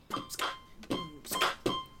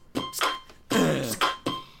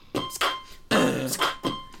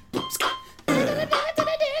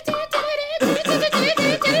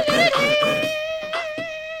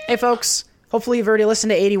Hey, folks. Hopefully you've already listened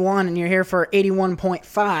to 81 and you're here for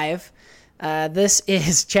 81.5. This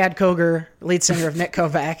is Chad Koger, lead singer of Nick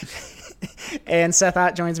Kovac. And Seth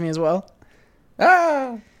Ott joins me as well.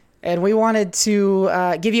 And we wanted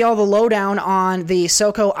to give you all the lowdown on the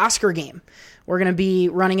SoCo Oscar game. We're going to be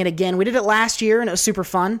running it again. We did it last year, and it was super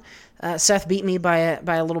fun. Seth beat me by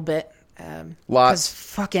a little bit. Because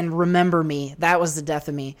fucking Remember Me. That was the death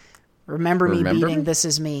of me. Remember Me beating This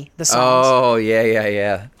Is Me. The songs. Oh,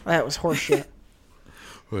 yeah. That was horseshit.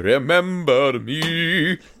 Remember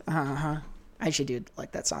Me. I actually do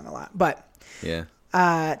like that song a lot. But yeah.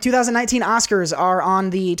 2019 Oscars are on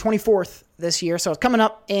the 24th this year, so it's coming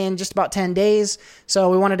up in just about 10 days. So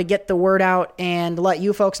we wanted to get the word out and let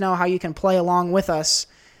you folks know how you can play along with us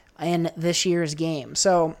in this year's game.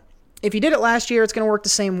 So if you did it last year, it's going to work the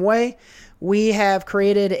same way. We have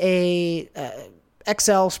created a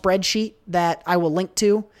Excel spreadsheet that I will link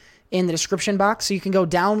to in the description box, so you can go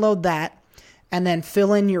download that and then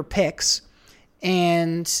fill in your picks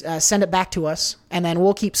and send it back to us, and then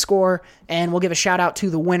we'll keep score, and we'll give a shout-out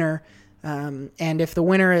to the winner. And if the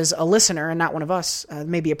winner is a listener and not one of us, there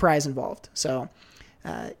may be a prize involved. So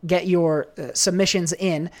get your submissions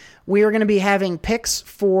in. We are going to be having picks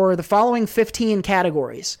for the following 15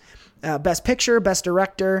 categories. Best Picture, Best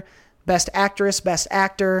Director, Best Actress, Best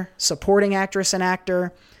Actor, Supporting Actress and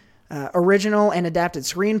Actor, Original and Adapted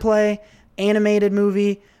Screenplay, Animated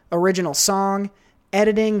Movie, Original Song,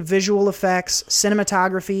 Editing, Visual Effects,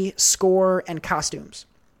 Cinematography, Score, and Costumes.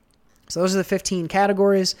 So those are the 15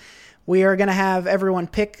 categories. We are going to have everyone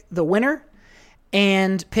pick the winner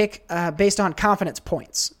and pick based on confidence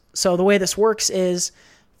points. So the way this works is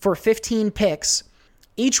for 15 picks,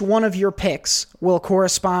 each one of your picks will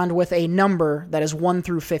correspond with a number that is 1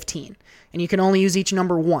 through 15. And you can only use each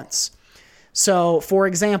number once. So, for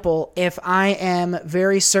example, if I am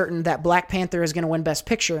very certain that Black Panther is going to win Best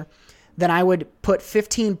Picture, then I would put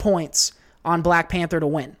 15 points on Black Panther to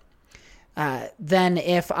win. Then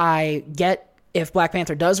if Black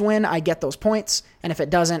Panther does win, I get those points, and if it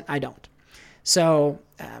doesn't, I don't. So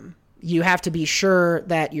you have to be sure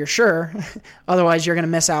that you're sure, otherwise you're going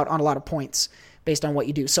to miss out on a lot of points based on what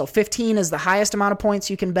you do. So 15 is the highest amount of points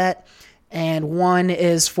you can bet, and 1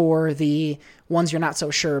 is for the ones you're not so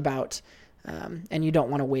sure about, and you don't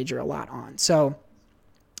want to wager a lot on. So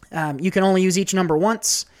you can only use each number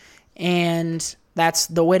once, and that's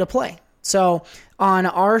the way to play. So on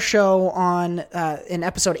our show in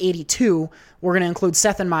episode 82, we're going to include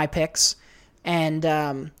Seth and my picks,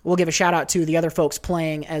 and we'll give a shout out to the other folks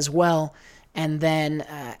playing as well. And then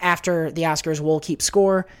after the Oscars, we'll keep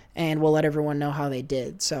score, and we'll let everyone know how they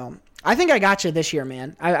did. So I think I got you this year,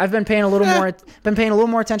 man. I've been paying a little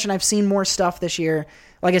more attention. I've seen more stuff this year.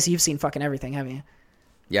 Well, I guess you've seen fucking everything, haven't you?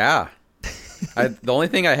 Yeah. The only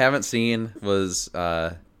thing I haven't seen was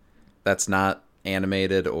that's not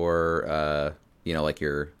animated or like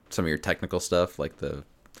some of your technical stuff, like the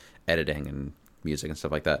editing and music and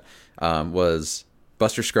stuff like that, was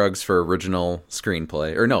Buster Scruggs for original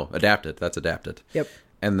screenplay, or no, adapted. That's adapted. Yep.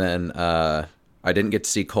 And then I didn't get to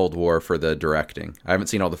see Cold War for the directing. I haven't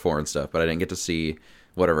seen all the foreign stuff, but I didn't get to see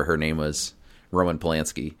whatever her name was, Roman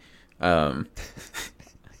Polanski. I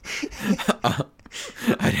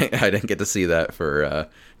didn't get to see that for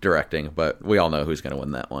directing, but we all know who's going to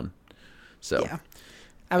win that one. So yeah.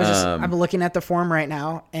 I'm looking at the form right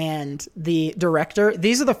now, and the director,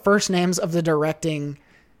 these are the first names of the directing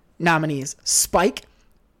nominees: Spike,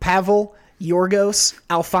 Pavel, Yorgos,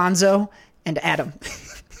 Alfonso, and Adam.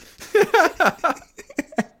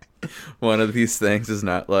 One of these things is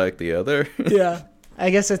not like the other. Yeah. I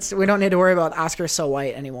guess we don't need to worry about Oscar So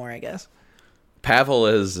White anymore, I guess. Pavel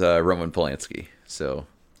is Roman Polanski, so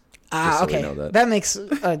okay. We know that. That makes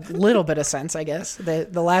a little bit of sense, I guess. The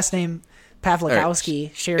last name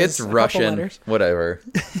Pavlikowski shares it's a Russian, couple letters. Whatever.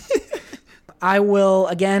 I will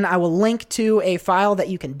link to a file that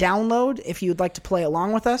you can download if you'd like to play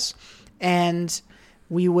along with us, and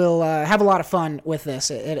we will have a lot of fun with this.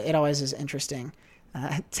 It always is interesting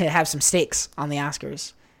to have some stakes on the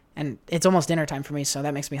Oscars, and it's almost dinner time for me, so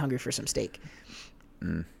that makes me hungry for some steak.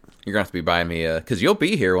 You're gonna have to be buying me because you'll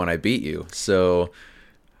be here when I beat you. So,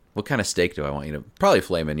 what kind of steak do I want you to? Probably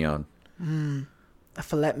filet mignon. A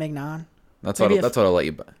filet mignon. That's what I'll let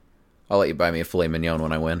you buy. I'll let you buy me a filet mignon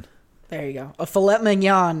when I win. There you go. A filet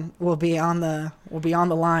mignon will be on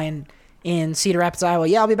the line in Cedar Rapids, Iowa.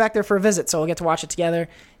 Yeah, I'll be back there for a visit, so we'll get to watch it together,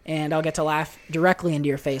 and I'll get to laugh directly into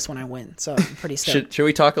your face when I win. So I'm pretty stoked. Should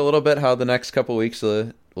we talk a little bit how the next couple weeks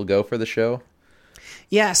will go for the show?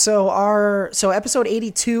 Yeah. So episode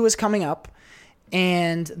 82 is coming up,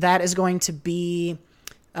 and that is going to be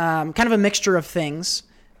kind of a mixture of things.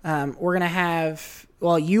 We're gonna have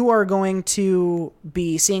well, you are going to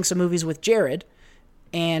be seeing some movies with Jared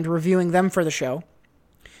and reviewing them for the show.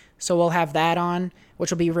 So we'll have that on,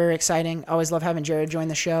 which will be very exciting. Always love having Jared join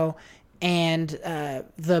the show. And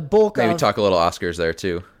the bulk Maybe of... talk a little Oscars there,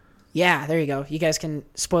 too. Yeah, there you go. You guys can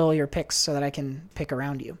spoil your picks so that I can pick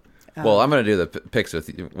around you. Well, I'm going to do the picks with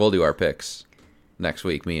you. We'll do our picks next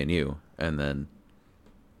week, me and you. And then...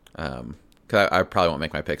 Cause I probably won't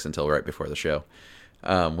make my picks until right before the show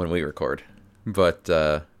when we record. But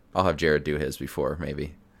I'll have Jared do his before,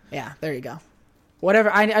 maybe. Yeah, there you go.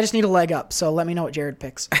 Whatever. I just need a leg up, so let me know what Jared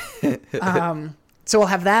picks. So we'll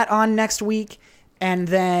have that on next week, and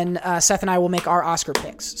then Seth and I will make our Oscar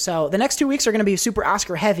picks. So the next 2 weeks are going to be super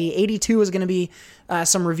Oscar heavy. 82 is going to be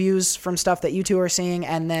some reviews from stuff that you two are seeing,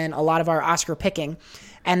 and then a lot of our Oscar picking.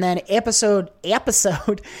 And then episode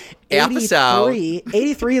 83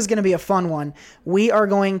 is going to be a fun one. We are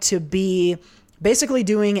going to be basically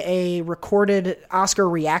doing a recorded Oscar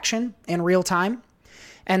reaction in real time.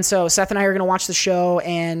 And so Seth and I are going to watch the show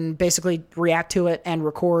and basically react to it and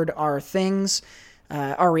record our things,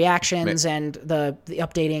 our reactions, and the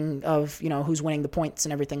updating of, who's winning the points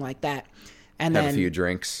and everything like that. And have then a few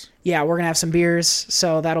drinks. Yeah, we're going to have some beers,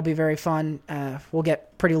 so that'll be very fun. We'll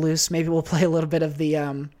get pretty loose. Maybe we'll play a little bit of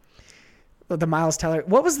the Miles Teller.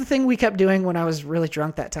 What was the thing we kept doing when I was really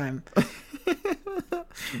drunk that time?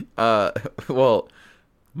 Well,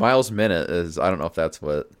 Miles Minute is, I don't know if that's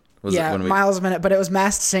what... Miles Minute, but it was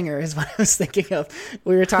Masked Singer is what I was thinking of.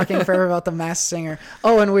 We were talking forever about the Masked Singer.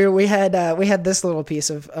 Oh, and we had this little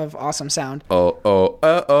piece of awesome sound.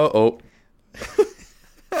 Oh.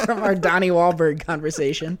 From our Donnie Wahlberg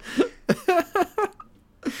conversation.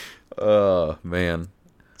 Oh, man.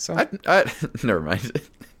 So I never mind.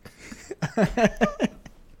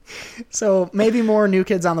 So maybe more New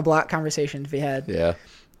Kids on the Block conversation to be had. Yeah.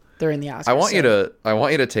 During the Oscars. I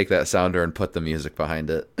want you to take that sounder and put the music behind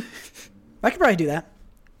it. I could probably do that.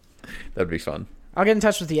 That'd be fun. I'll get in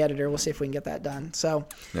touch with the editor. We'll see if we can get that done. So,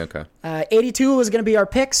 okay. 82 is going to be our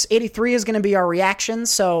picks. 83 is going to be our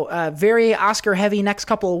reactions. So, very Oscar heavy next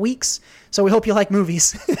couple of weeks. So, we hope you like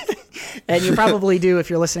movies. And you probably do if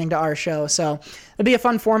you're listening to our show. So, it'll be a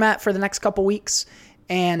fun format for the next couple weeks.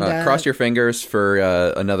 And cross your fingers for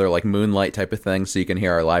another like Moonlight type of thing so you can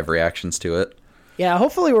hear our live reactions to it. Yeah,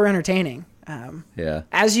 hopefully we're entertaining. Yeah.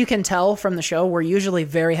 As you can tell from the show, we're usually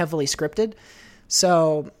very heavily scripted.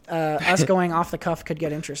 So us going off the cuff could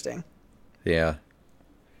get interesting. Yeah.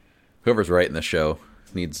 Whoever's writing the show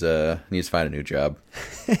needs to find a new job.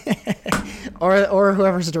 or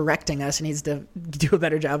whoever's directing us needs to do a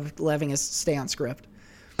better job of letting us stay on script.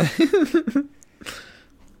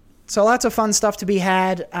 So lots of fun stuff to be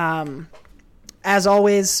had. As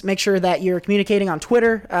always, make sure that you're communicating on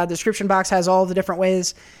Twitter. The description box has all the different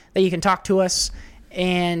ways that you can talk to us.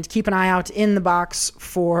 And keep an eye out in the box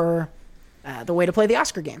for the way to play the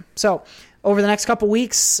Oscar game. So over the next couple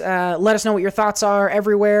weeks, let us know what your thoughts are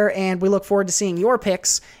everywhere. And we look forward to seeing your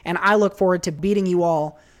picks. And I look forward to beating you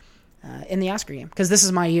all in the Oscar game. Because this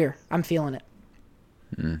is my year. I'm feeling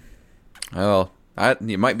it. Well,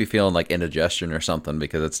 you might be feeling like indigestion or something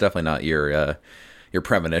because it's definitely not your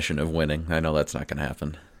premonition of winning. I know that's not going to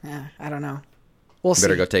happen. Yeah, I don't know. We'll see.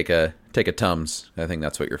 Better go take a Tums. I think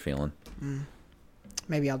that's what you're feeling.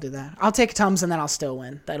 Maybe I'll do that. I'll take a Tums and then I'll still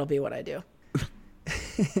win. That'll be what I do.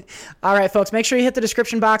 All right, folks. Make sure you hit the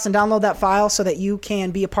description box and download that file so that you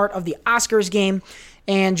can be a part of the Oscars game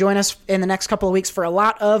and join us in the next couple of weeks for a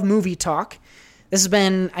lot of movie talk. This has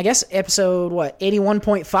been, I guess, episode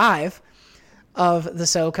 81.5 of the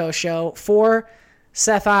SoCo Show. For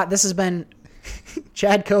Seth Ott, this has been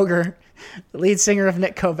Chad Koger, the lead singer of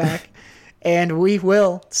Nick Kovac, and we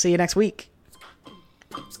will see you next week.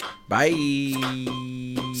 Bye.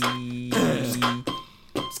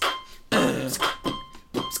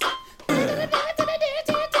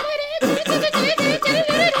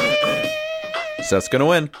 Seth's gonna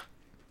win.